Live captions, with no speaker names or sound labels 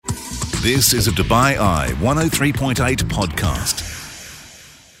This is a Dubai Eye 103.8 podcast.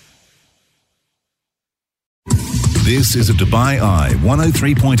 This is a Dubai Eye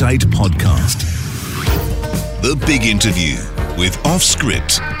 103.8 podcast. The Big Interview with Off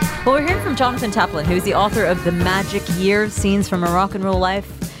Script. Well, we're hearing from Jonathan TAPLIN, who's the author of The Magic Year, Scenes from a Rock and Roll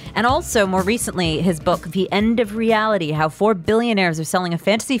Life. And also, more recently, his book, The End of Reality, How 4 Billionaires Are Selling a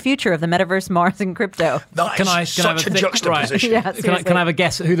Fantasy Future of the Metaverse, Mars, and Crypto. Can I have a juxtaposition. Yeah, can I have a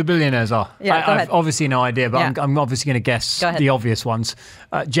guess at who the billionaires are? Yeah, go ahead. I've obviously no idea, but Yeah. I'm obviously going to guess the obvious ones.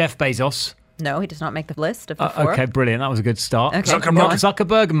 Jeff Bezos. No, he does not make the list of the four. Okay, brilliant. That was a good start. Okay,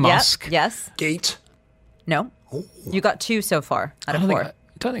 Zuckerberg and Musk. Yes. Gate. No. Ooh. You got 2 so far out of 4.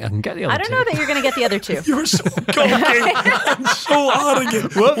 I don't think I can get the other two. I don't know that you're going to get the other 2. You're so cocky and so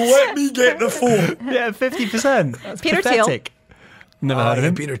arrogant. Let me get the 4. Yeah, 50%. That's Peter pathetic. Thiel. Never heard of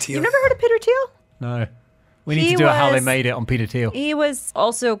him. Peter Thiel. You never heard of Peter Thiel? No. We need to do a How They Made It on Peter Thiel. He was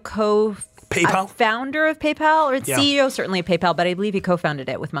also PayPal? founder of PayPal, or CEO certainly of PayPal, but I believe he co-founded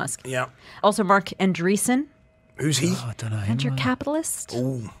it with Musk. Yeah. Also Mark Andreessen, Who's he? I don't know. venture capitalist.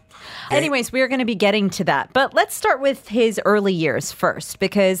 Ooh. Anyways, we are going to be getting to that. But let's start with his early years first,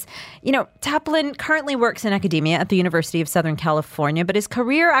 because, TAPLIN currently works in academia at the University of Southern California, but his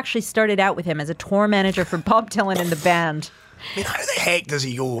career actually started out with him as a tour manager for Bob Dylan and the band. I mean, how the heck does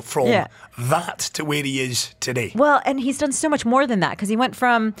he go from that to where he is today? Well, and he's done so much more than that, because he went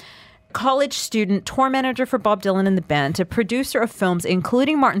from college student, tour manager for Bob Dylan and the band, to producer of films,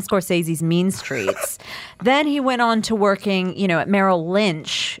 including Martin Scorsese's Mean Streets. Then he went on to working, at Merrill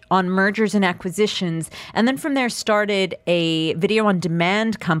Lynch on mergers and acquisitions. And then from there started a video on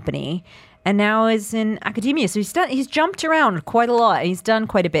demand company, and now is in academia. So he's jumped around quite a lot. He's done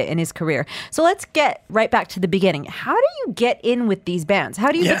quite a bit in his career. So let's get right back to the beginning. How do you get in with these bands?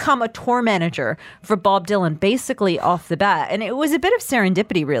 How do you become a tour manager for Bob Dylan basically off the bat? And it was a bit of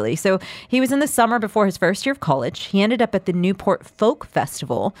serendipity, really. So he was in the summer before his first year of college. He ended up at the Newport Folk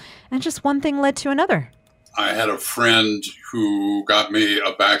Festival, and just one thing led to another. I had a friend who got me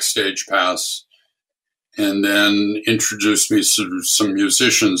a backstage pass and then introduced me to some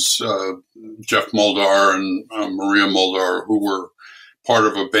musicians, Jeff Muldar and Maria Muldar, who were part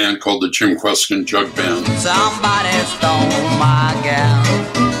of a band called the Jim Kweskin Jug Band. Somebody stole my gal.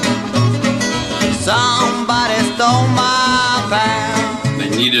 Somebody stole my pal. They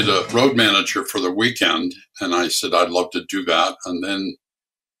needed a road manager for the weekend, and I said I'd love to do that. And then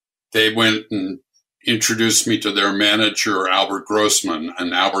they went and introduced me to their manager, Albert Grossman,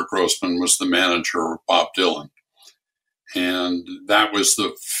 and Albert Grossman was the manager of Bob Dylan. And that was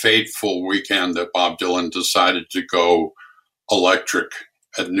the fateful weekend that Bob Dylan decided to go electric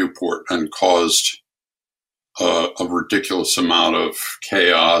at Newport and caused a ridiculous amount of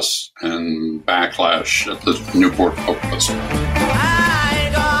chaos and backlash at the Newport Folk Festival.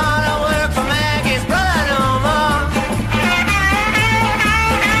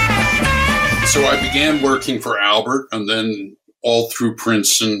 So I began working for Albert, and then all through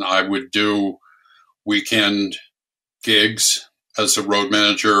Princeton, I would do weekend gigs as a road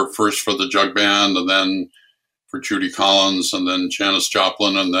manager, first for the Jug Band, and then for Judy Collins, and then Janis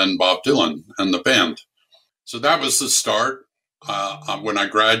Joplin, and then Bob Dylan and the band. So that was the start. When I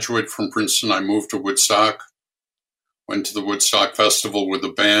graduated from Princeton, I moved to Woodstock, went to the Woodstock Festival with the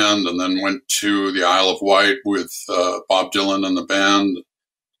band, and then went to the Isle of Wight with Bob Dylan and the band.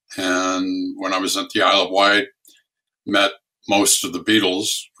 And when I was at the Isle of Wight, met most of the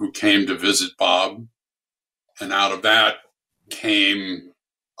Beatles who came to visit Bob. And out of that came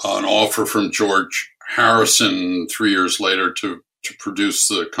an offer from George Harrison 3 years later to produce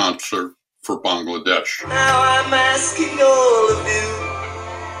the concert for Bangladesh. Now I'm asking all of you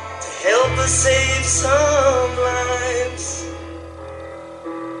to help us save some lives.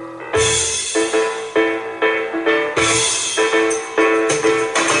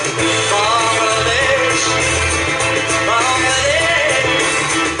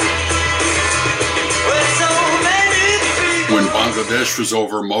 When Bangladesh was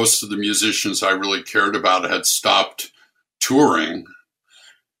over, most of the musicians I really cared about had stopped touring.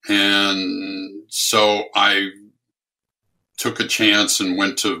 And so I took a chance and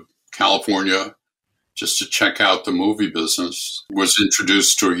went to California just to check out the movie business. Was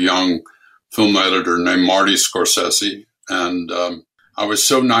introduced to a young film editor named Marty Scorsese. And I was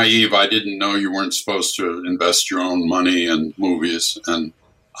so naive, I didn't know you weren't supposed to invest your own money in movies. And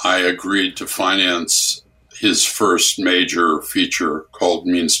I agreed to finance his first major feature called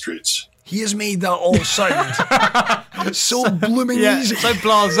Mean Streets. He has made that all sound so blooming easy. So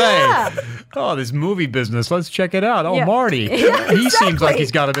blasé. Yeah. Oh, this movie business. Let's check it out. Oh, Yeah. Marty. Yeah, He seems exactly. like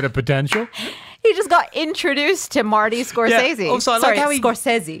he's got a bit of potential. He just got introduced to Marty Scorsese. Yeah. Also, I like Sorry, how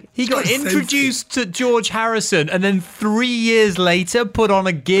Scorsese. He got introduced to George Harrison and then 3 years later put on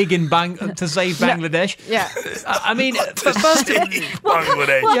a gig in to save Bangladesh. Yeah. I mean, but first, Bangladesh.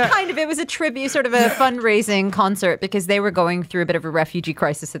 Well, kind of. It was a tribute, sort of a fundraising concert because they were going through a bit of a refugee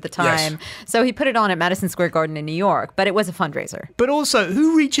crisis at the time. Yes. So he put it on at Madison Square Garden in New York, but it was a fundraiser. But also,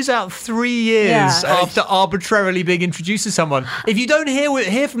 who reaches out 3 years after arbitrarily being introduced to someone? If you don't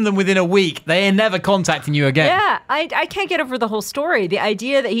hear from them within a week, they are never contacting you again. Yeah, I can't get over the whole story. The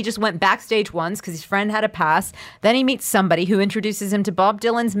idea that he just went backstage once because his friend had a pass, then he meets somebody who introduces him to Bob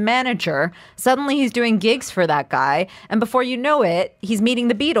Dylan's manager. Suddenly he's doing gigs for that guy, and before you know it, he's meeting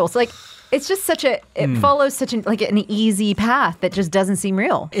the Beatles. Like, it's just it follows such an easy path that just doesn't seem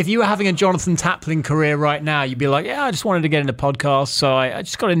real. If you were having a Jonathan Taplin career right now, you'd be like, yeah, I just wanted to get into podcasts, so I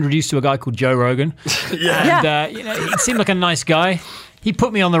just got introduced to a guy called Joe Rogan. And, he seemed like a nice guy. He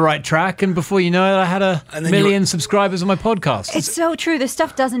put me on the right track, and before you know it, I had a million subscribers on my podcast. It's so true. This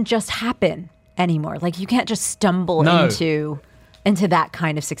stuff doesn't just happen anymore. Like, you can't just stumble into that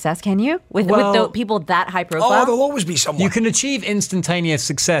kind of success, can you? With the people that high profile? Oh, there'll always be someone. You can achieve instantaneous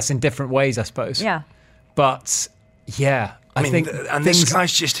success in different ways, I suppose. Yeah. But, yeah, I think... this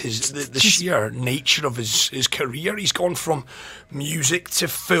guy's just the sheer nature of his career. He's gone from music to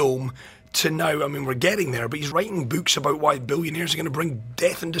film to now, I mean, we're getting there, but he's writing books about why billionaires are going to bring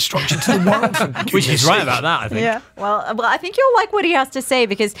death and destruction to the world. Which is right about that, I think. Yeah. Well, I think you'll like what he has to say,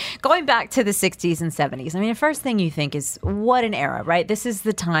 because going back to the 60s and 70s, I mean, the first thing you think is, what an era, right? This is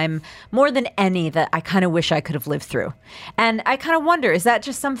the time, more than any, that I kind of wish I could have lived through. And I kind of wonder, is that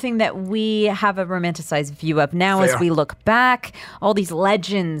just something that we have a romanticized view of now as we look back? All these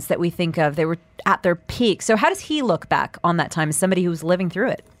legends that we think of, they were at their peak. So how does he look back on that time as somebody who was living through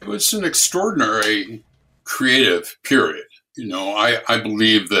it? It was an extraordinary creative period. You know, I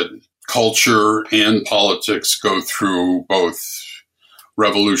believe that culture and politics go through both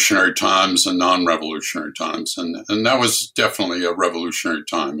revolutionary times and non-revolutionary times. And that was definitely a revolutionary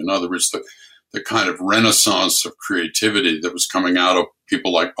time. In other words, the kind of renaissance of creativity that was coming out of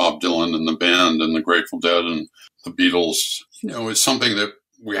people like Bob Dylan and the band and the Grateful Dead and the Beatles, you know, is something that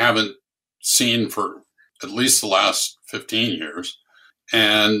we haven't seen for at least the last 15 years.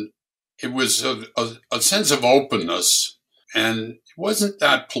 And it was a sense of openness, and it wasn't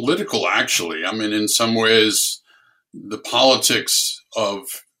that political, actually. I mean, in some ways, the politics of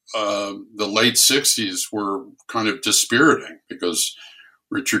the late 60s were kind of dispiriting, because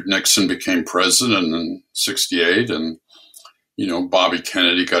Richard Nixon became president in 68, and, you know, Bobby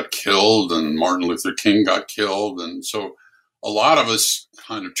Kennedy got killed and Martin Luther King got killed. And so a lot of us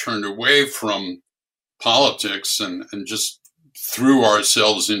kind of turned away from politics and just threw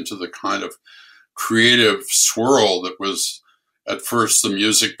ourselves into the kind of creative swirl that was at first the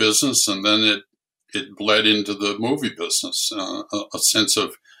music business, and then it bled into the movie business, a sense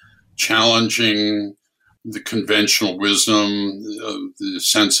of challenging the conventional wisdom, the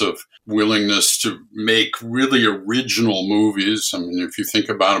sense of willingness to make really original movies. I mean, if you think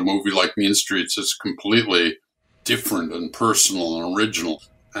about a movie like Mean Streets, it's completely different and personal and original.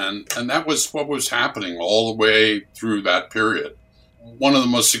 And that was what was happening all the way through that period. One of the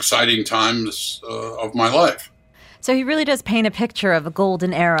most exciting times of my life. So he really does paint a picture of a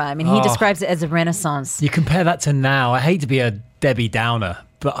golden era. I mean, he describes it as a renaissance. You compare that to now. I hate to be a Debbie Downer,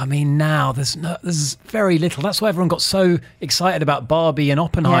 but I mean, now there's very little. That's why everyone got so excited about Barbie and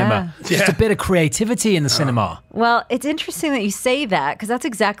Oppenheimer. Yeah. Just a bit of creativity in the cinema. Well, it's interesting that you say that, because that's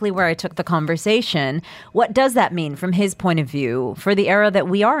exactly where I took the conversation. What does that mean from his point of view for the era that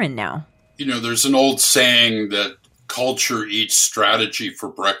we are in now? You know, there's an old saying that culture eats strategy for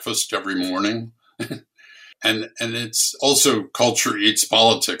breakfast every morning. And it's also culture eats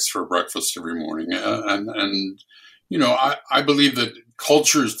politics for breakfast every morning. And you know, I believe that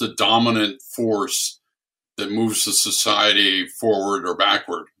culture is the dominant force that moves the society forward or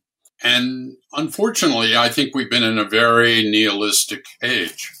backward. And unfortunately, I think we've been in a very nihilistic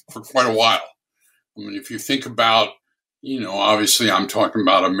age for quite a while. I mean, if you think about, you know, obviously I'm talking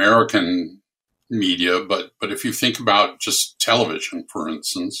about American media, but if you think about just television, for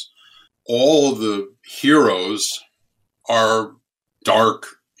instance, all of the heroes are dark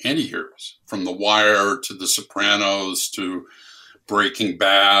anti-heroes, from The Wire to The Sopranos to Breaking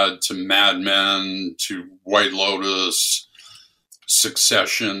Bad to Mad Men to White Lotus,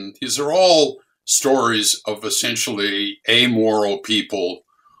 Succession. These are all stories of essentially amoral people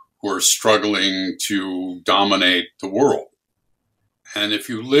who are struggling to dominate the world. And if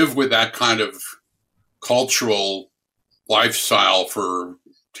you live with that kind of cultural lifestyle for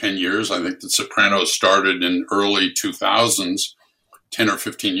 10 years, I think The Sopranos started in early 2000s, 10 or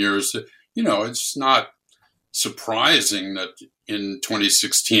 15 years, it's not surprising that in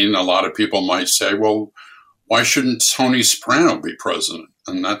 2016, a lot of people might say, well, why shouldn't Tony Soprano be president?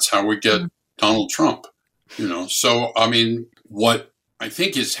 And that's how we get Donald Trump, So, I mean, what I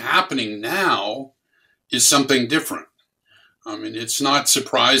think is happening now is something different. I mean, it's not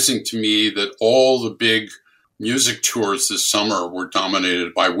surprising to me that all the big music tours this summer were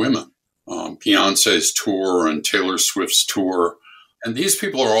dominated by women. Beyonce's tour and Taylor Swift's tour. And these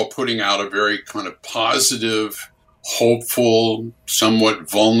people are all putting out a very kind of positive, hopeful, somewhat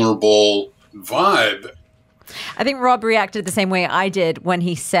vulnerable vibe. I think Rob reacted the same way I did when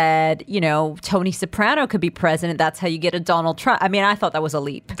he said, Tony Soprano could be president. That's how you get a Donald Trump. I mean, I thought that was a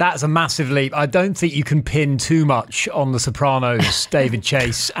leap. That's a massive leap. I don't think you can pin too much on the Sopranos, David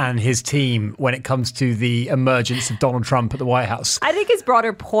Chase and his team when it comes to the emergence of Donald Trump at the White House. I think his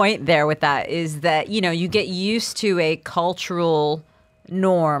broader point there with that is that, you get used to a cultural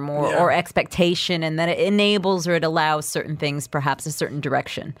norm or expectation, and that it enables or it allows certain things, perhaps a certain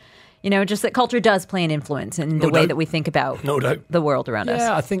direction. Just that culture does play an influence in the way that we think about the world around us.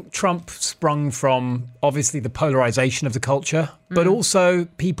 Yeah, I think Trump sprung from, obviously, the polarization of the culture, but also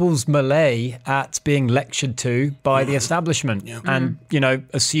people's malay at being lectured to by the establishment and,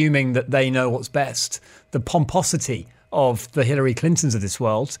 assuming that they know what's best. The pomposity of the Hillary Clintons of this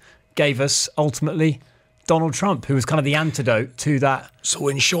world gave us, ultimately, Donald Trump, who was kind of the antidote to that. So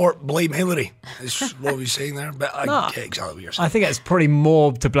in short, blame Hillary is what we're saying there. But I get exactly what you're saying. I think it's probably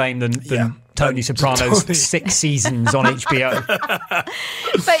more to blame than Tony Soprano's 6 seasons on HBO.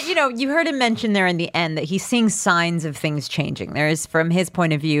 But, you heard him mention there in the end that he's seeing signs of things changing. There is, from his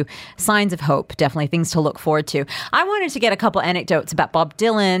point of view, signs of hope, definitely things to look forward to. I wanted to get a couple anecdotes about Bob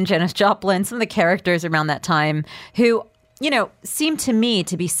Dylan, Janis Joplin, some of the characters around that time who, seem to me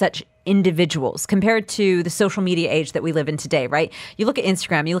to be such individuals compared to the social media age that we live in today, right? You look at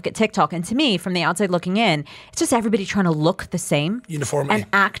Instagram, you look at TikTok, and to me, from the outside looking in, it's just everybody trying to look the same. Uniformity. And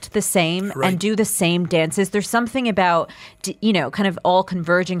act the same and do the same dances. There's something about, kind of all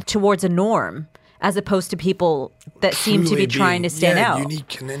converging towards a norm as opposed to people that seem to be trying to stand out.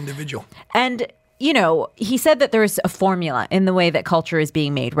 Unique and individual. And he said that there's a formula in the way that culture is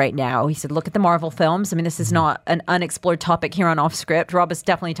being made right now. He said, look at the Marvel films. I mean, this is not an unexplored topic here on Off Script. Rob has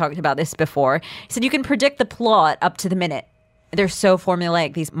definitely talked about this before. He said, you can predict the plot up to the minute. They're so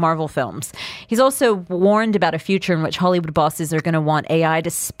formulaic, these Marvel films. He's also warned about a future in which Hollywood bosses are going to want AI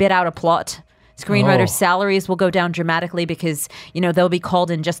to spit out a plot. Screenwriters' salaries will go down dramatically because, they'll be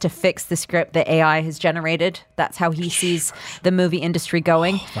called in just to fix the script that AI has generated. That's how he sees the movie industry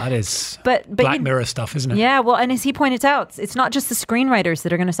going. That is but Black Mirror stuff, isn't it? Yeah, well, and as he pointed out, it's not just the screenwriters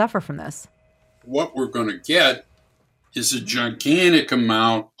that are going to suffer from this. What we're going to get is a gigantic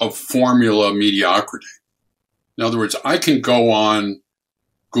amount of formula mediocrity. In other words, I can go on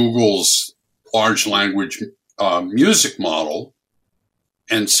Google's large language music model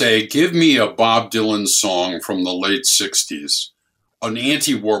and say, give me a Bob Dylan song from the late 60s, an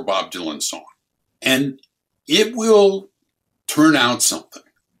anti-war Bob Dylan song. And it will turn out something.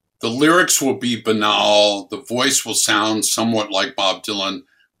 The lyrics will be banal. The voice will sound somewhat like Bob Dylan,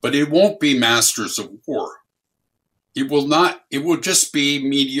 but it won't be Masters of War. It will just be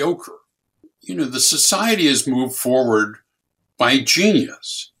mediocre. The society has moved forward by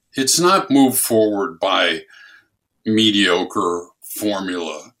genius. It's not moved forward by mediocre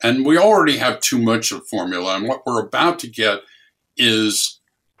formula. And we already have too much of formula. And what we're about to get is,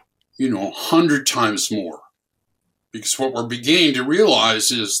 100 times more. Because what we're beginning to realize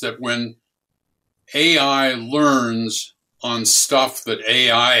is that when AI learns on stuff that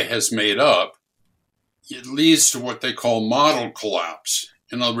AI has made up, it leads to what they call model collapse.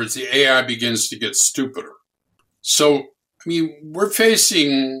 In other words, the AI begins to get stupider. So, we're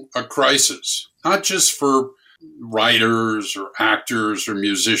facing a crisis, not just for writers or actors or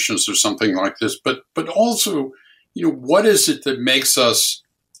musicians or something like this, but also, what is it that makes us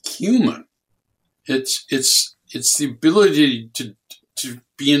human? It's the ability to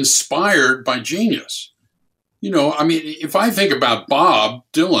be inspired by genius. If I think about Bob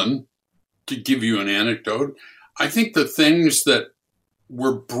Dylan, to give you an anecdote, I think the things that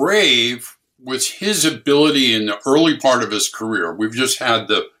were brave was his ability in the early part of his career. We've just had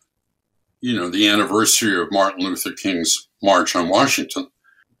the anniversary of Martin Luther King's March on Washington.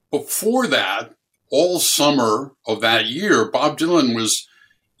 Before that, all summer of that year, Bob Dylan was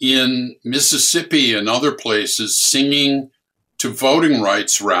in Mississippi and other places singing to voting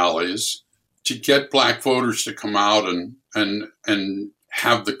rights rallies to get black voters to come out and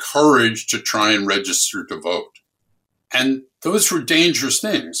have the courage to try and register to vote. And those were dangerous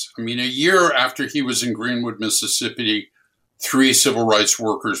things. A year after he was in Greenwood, Mississippi, 3 civil rights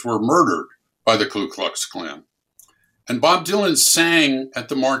workers were murdered by the Ku Klux Klan. And Bob Dylan sang at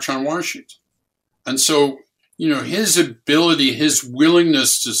the March on Washington. And so, his ability, his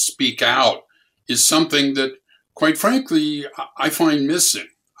willingness to speak out is something that, quite frankly, I find missing.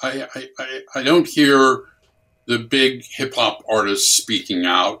 I don't hear the big hip hop artists speaking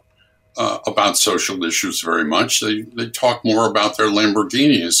out about social issues very much. They talk more about their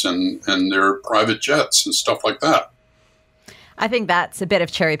Lamborghinis and their private jets and stuff like that. I think that's a bit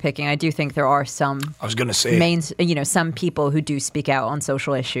of cherry picking. I do think there are some. I was going to say, some people who do speak out on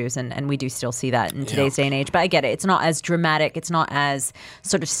social issues, and we do still see that in today's day and age. But I get it; it's not as dramatic. It's not as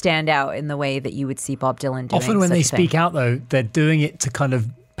sort of stand out in the way that you would see Bob Dylan doing. Often, when they such a thing. speak out, though, they're doing it to kind of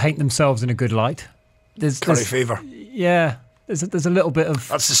paint themselves in a good light. Curry favour. Yeah, there's a little bit of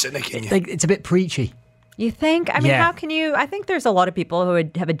that's the cynic in you. It's a bit preachy. You think? I mean, how can you? I think there's a lot of people who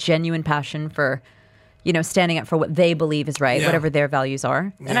would have a genuine passion for, standing up for what they believe is right, whatever their values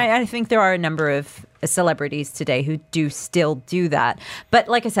are. Yeah. And I think there are a number of celebrities today who do still do that. But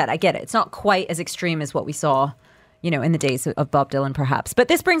like I said, I get it. It's not quite as extreme as what we saw, in the days of Bob Dylan, perhaps. But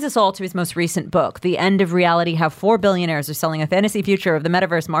this brings us all to his most recent book, The End of Reality, How 4 Billionaires Are Selling a Fantasy Future of the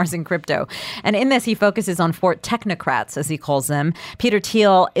Metaverse, Mars, and Crypto. And in this, he focuses on 4 technocrats, as he calls them, Peter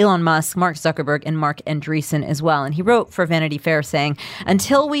Thiel, Elon Musk, Mark Zuckerberg, and Mark Andreessen as well. And he wrote for Vanity Fair saying,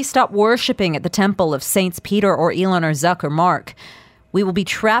 "Until we stop worshiping at the temple of Saints Peter or Elon or Zuck or Mark, we will be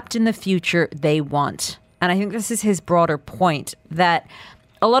trapped in the future they want." And I think this is his broader point, that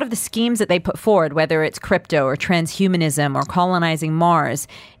a lot of the schemes that they put forward, whether it's crypto or transhumanism or colonizing Mars,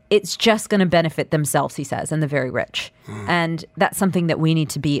 it's just going to benefit themselves, he says, and the very rich. And that's something that we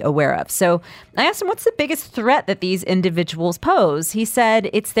need to be aware of. So I asked him, what's the biggest threat that these individuals pose? He said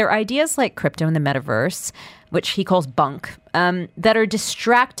it's their ideas like crypto and the metaverse, which he calls bunk, that are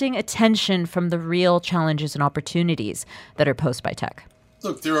distracting attention from the real challenges and opportunities that are posed by tech.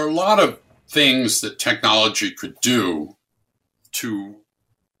 Look, there are a lot of things that technology could do to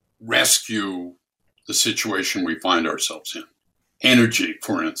rescue the situation we find ourselves in. Energy,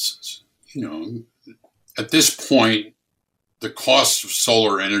 for instance. At this point, the cost of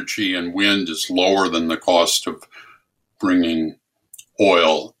solar energy and wind is lower than the cost of bringing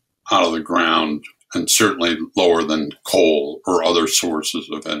oil out of the ground, and certainly lower than coal or other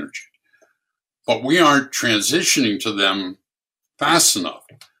sources of energy. But we aren't transitioning to them fast enough.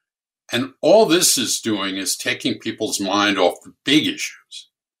 And all this is doing is taking people's mind off the big issues.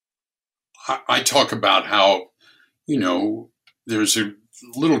 I talk about how, there's a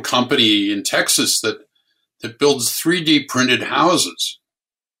little company in Texas that builds 3D printed houses.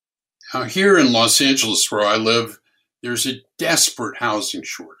 Now, here in Los Angeles, where I live, there's a desperate housing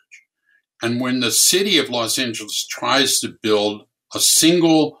shortage. And when the city of Los Angeles tries to build a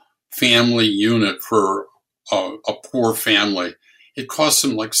single family unit for a poor family, it costs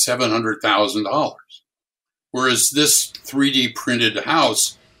them like $700,000. Whereas this 3D printed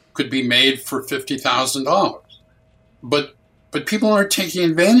house could be made for $50,000. But people aren't taking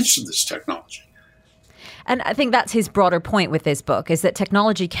advantage of this technology. And I think that's his broader point with this book, is that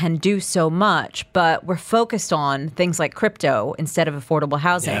technology can do so much, but we're focused on things like crypto instead of affordable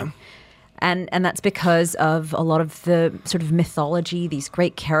housing. Yeah. And that's because of a lot of the sort of mythology, these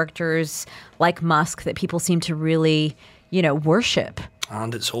great characters like Musk that people seem to really, worship.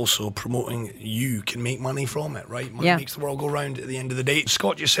 And it's also promoting you can make money from it, right? Money makes the world go round at the end of the day.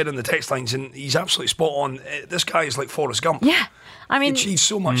 Scott just said in the text lines, and he's absolutely spot on, this guy is like Forrest Gump. Yeah. I mean, he achieves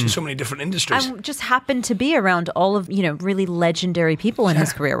so much in so many different industries. And just happened to be around all of, really legendary people in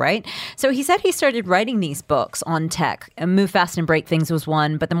his career, right? So he said he started writing these books on tech. Move Fast and Break Things was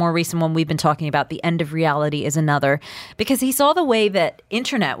one, but the more recent one we've been talking about, The End of Reality, is another, because he saw the way that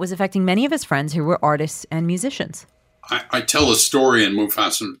internet was affecting many of his friends who were artists and musicians. I tell a story in Move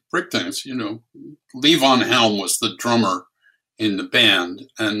Fast and Break Things. Levon Helm was the drummer in the band,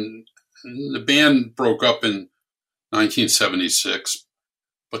 and the band broke up in 1976,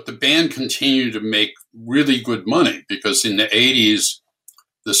 but the band continued to make really good money because in the 80s,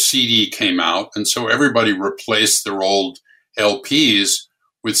 the CD came out, and so everybody replaced their old LPs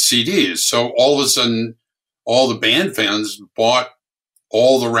with CDs. So all of a sudden, all the band fans bought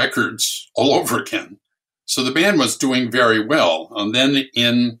all the records all over again. So the band was doing very well. And then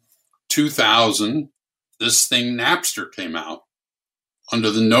in 2000, this thing Napster came out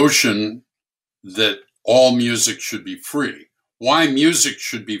under the notion that all music should be free. Why music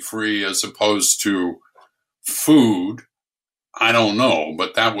should be free as opposed to food, I don't know,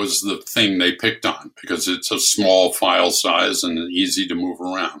 but that was the thing they picked on because it's a small file size and easy to move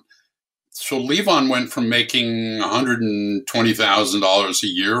around. So Levon went from making $120,000 a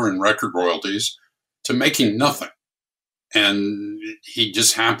year in record royalties to making nothing. And he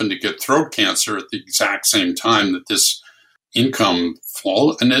just happened to get throat cancer at the exact same time that this income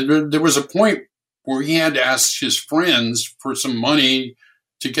fall. And there was a point where he had to ask his friends for some money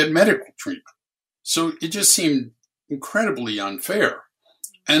to get medical treatment. So it just seemed incredibly unfair.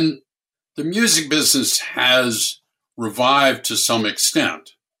 And the music business has revived to some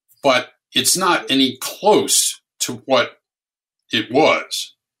extent, but it's not any close to what it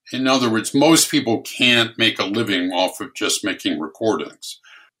was. In other words, most people can't make a living off of just making recordings.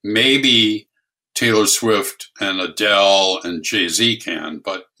 Maybe Taylor Swift and Adele and Jay-Z can,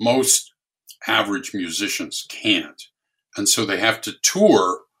 but most average musicians can't. And so they have to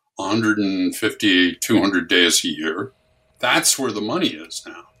tour 150, 200 days a year. That's where the money is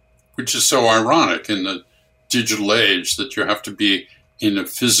now, which is so ironic in the digital age that you have to be in a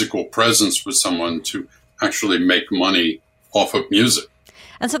physical presence with someone to actually make money off of music.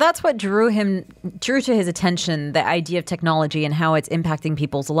 And so that's what drew to his attention, the idea of technology and how it's impacting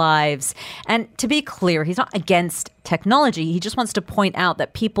people's lives. And to be clear, he's not against technology. He just wants to point out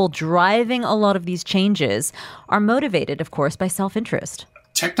that people driving a lot of these changes are motivated, of course, by self-interest.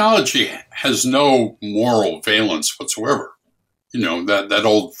 Technology has no moral valence whatsoever. You know, that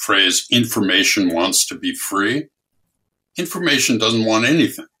old phrase, information wants to be free. Information doesn't want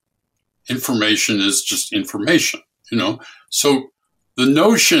anything. Information is just information, you know. So the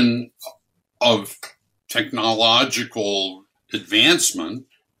notion of technological advancement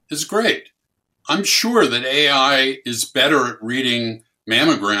is great. I'm sure that AI is better at reading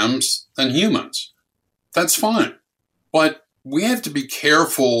mammograms than humans. That's fine. But we have to be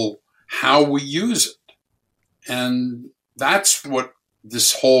careful how we use it. And that's what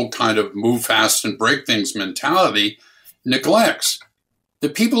this whole kind of move fast and break things mentality neglects. The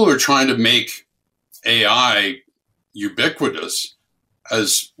people who are trying to make AI ubiquitous,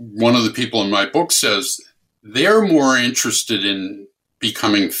 as one of the people in my book says, they're more interested in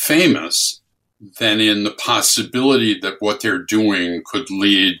becoming famous than in the possibility that what they're doing could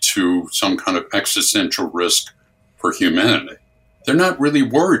lead to some kind of existential risk for humanity. They're not really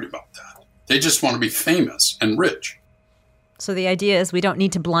worried about that. They just want to be famous and rich. So the idea is we don't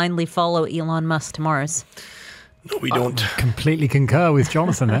need to blindly follow Elon Musk to Mars. No, we don't. I completely concur with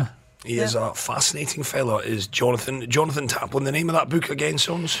Jonathan there. He is a fascinating fella, is Jonathan Taplin. The name of that book again,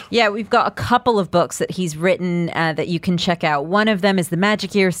 Sons? Yeah, we've got a couple of books that he's written that you can check out. One of them is The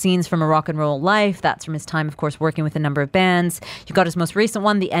Magic Year, Scenes from a Rock and Roll Life. That's from his time, of course, working with a number of bands. You've got his most recent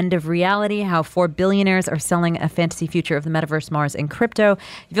one, The End of Reality, How 4 Billionaires Are Selling a Fantasy Future of the Metaverse, Mars, and Crypto.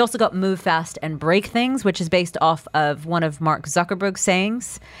 You've also got Move Fast and Break Things, which is based off of one of Mark Zuckerberg's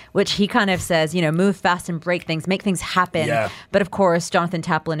sayings, which he kind of says, you know, move fast and break things, make things happen. Yeah. But of course, Jonathan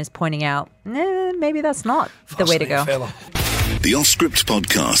Taplin is pointing out, maybe that's not the way to go. Fella. The Off Script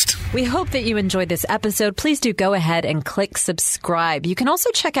Podcast. We hope that you enjoyed this episode. Please do go ahead and click subscribe. You can also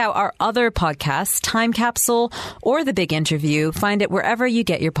check out our other podcasts, Time Capsule or The Big Interview. Find it wherever you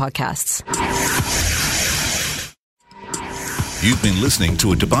get your podcasts. You've been listening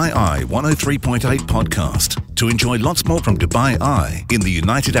to a Dubai Eye 103.8 podcast. To enjoy lots more from Dubai Eye in the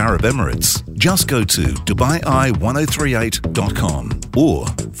United Arab Emirates, just go to DubaiEye1038.com or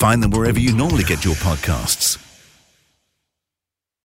find them wherever you normally get your podcasts.